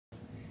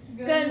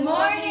Good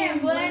morning,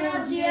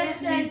 buenos dias,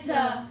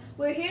 Santa.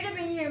 We're here to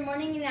bring you your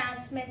morning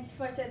announcements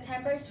for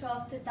September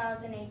 12,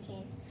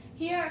 2018.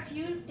 Here are a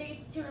few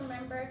dates to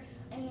remember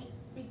and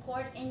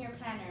record in your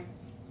planner.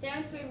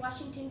 7th grade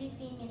Washington,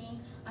 D.C.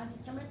 meeting on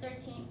September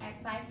 13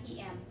 at 5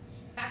 p.m.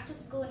 Back to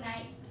school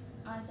night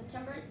on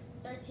September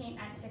 13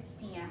 at 6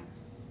 p.m.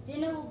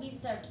 Dinner will be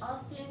served.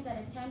 All students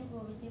that attend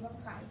will receive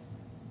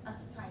a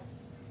surprise.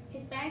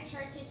 Hispanic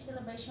Heritage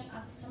Celebration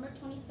on September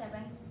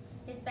 27th.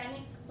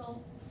 Hispanic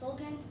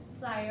slogan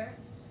flyer.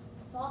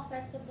 Fall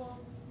Festival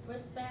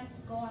wristbands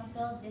go on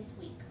sale this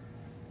week.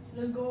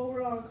 Let's go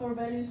over our core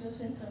values of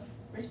Santa.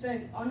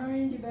 Respect,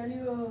 honoring the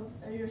value of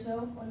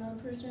yourself,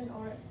 another person,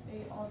 or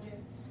a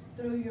object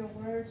through your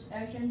words,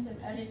 actions,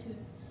 and attitude.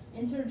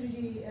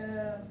 Integrity,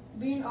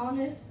 being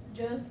honest,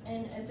 just,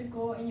 and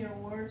ethical in your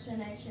words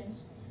and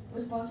actions.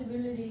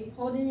 Responsibility,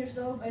 holding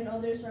yourself and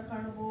others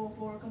accountable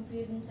for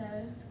completing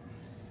tasks.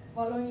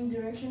 Following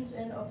directions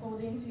and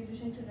upholding Swedish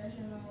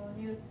International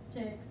New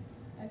Tech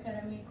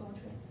Academy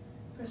culture.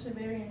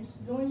 Perseverance,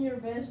 doing your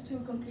best to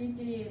complete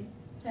the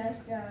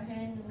task at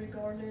hand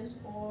regardless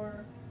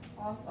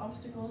of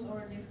obstacles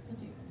or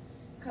difficulty.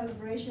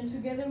 Collaboration,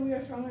 together we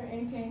are stronger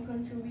and can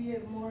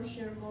contribute more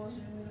shared goals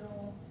and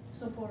mutual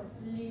support,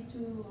 lead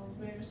to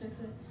greater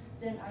success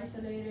than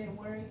isolated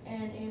work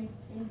and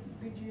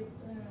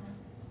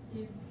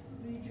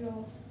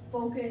individual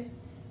focus.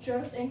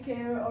 Trust and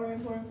care are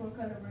important for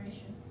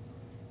collaboration.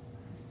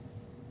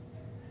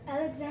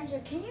 Alexandra,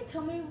 can you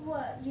tell me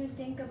what you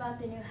think about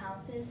the new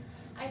houses?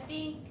 I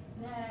think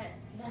that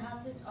the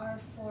houses are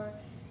for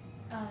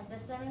the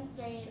 7th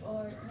grade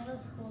or middle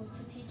school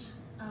to teach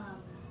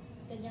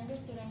the younger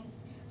students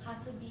how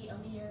to be a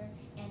leader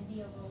and be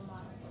a role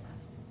model for them.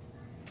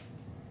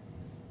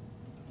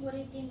 What do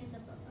you think is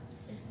about that?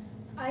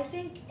 I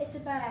think it's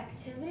about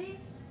activities,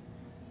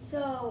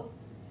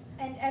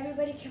 and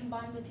everybody can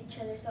bond with each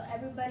other, so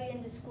everybody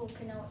in the school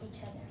can know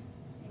each other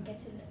and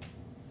get to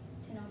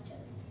know each other.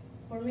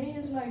 For me,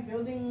 it's like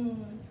build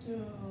and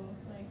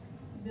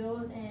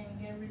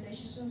get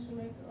relationships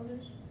with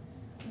others,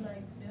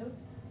 build.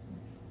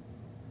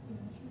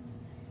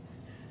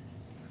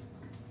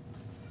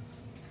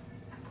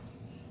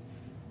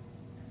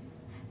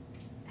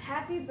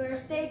 Happy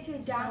birthday to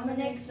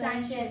Dominic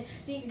Sanchez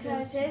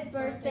because his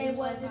birthday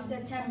was on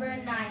September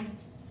 9th.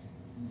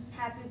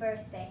 Happy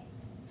birthday.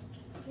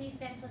 Please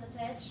stand for the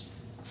pledge.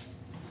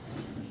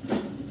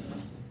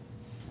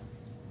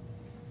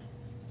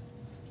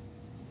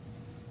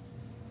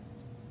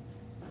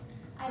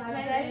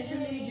 I pledge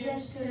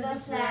allegiance to the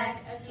flag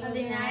of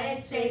the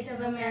United States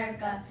of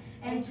America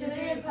and to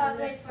the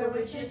republic for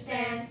which it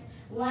stands,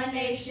 one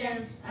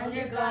nation,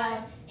 under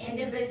God,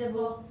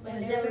 indivisible,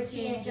 with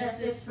liberty and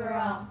justice for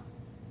all.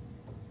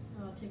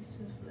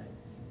 Texas flag.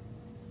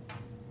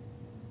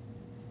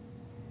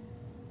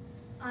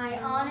 I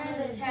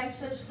honor the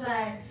Texas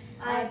flag.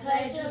 I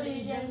pledge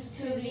allegiance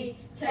to the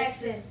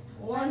Texas,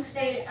 one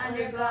state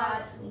under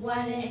God, one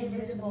and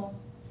indivisible.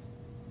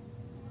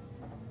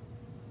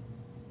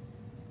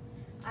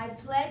 I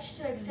pledge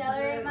to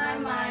accelerate my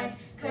mind,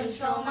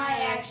 control my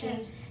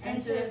actions,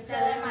 and to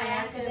excel in my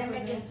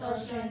academic and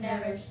social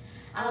endeavors.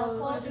 I will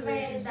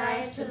cultivate a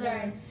desire to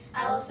learn.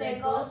 I will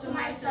set goals to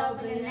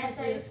myself and the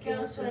necessary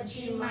skills to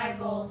achieve my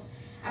goals.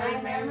 I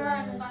remember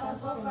I'm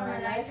responsible for my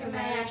life and my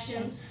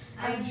actions.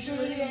 I am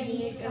truly a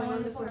unique and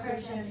wonderful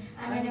person.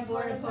 I'm an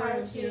important part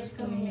of the Sirius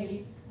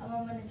community. A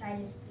moment of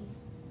silence, please.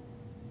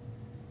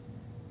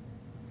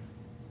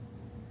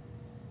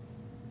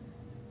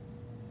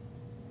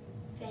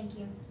 Thank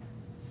you.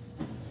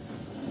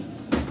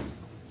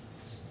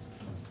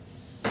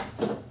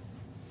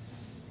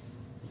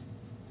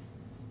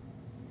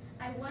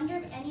 I wonder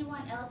if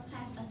anyone else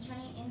plans on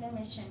turning in their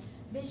mission,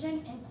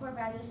 vision, and core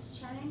values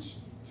challenge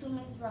to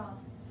Ms. Ross.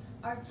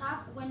 Our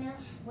top winner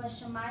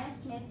was Shamaya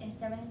Smith in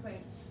 7th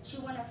grade. She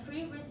won a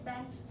free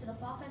wristband to the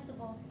Fall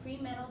Festival, free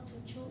medal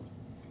to Truth,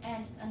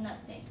 and a nut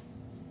thing.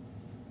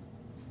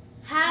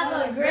 Have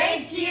a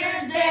great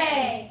Teeters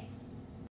Day!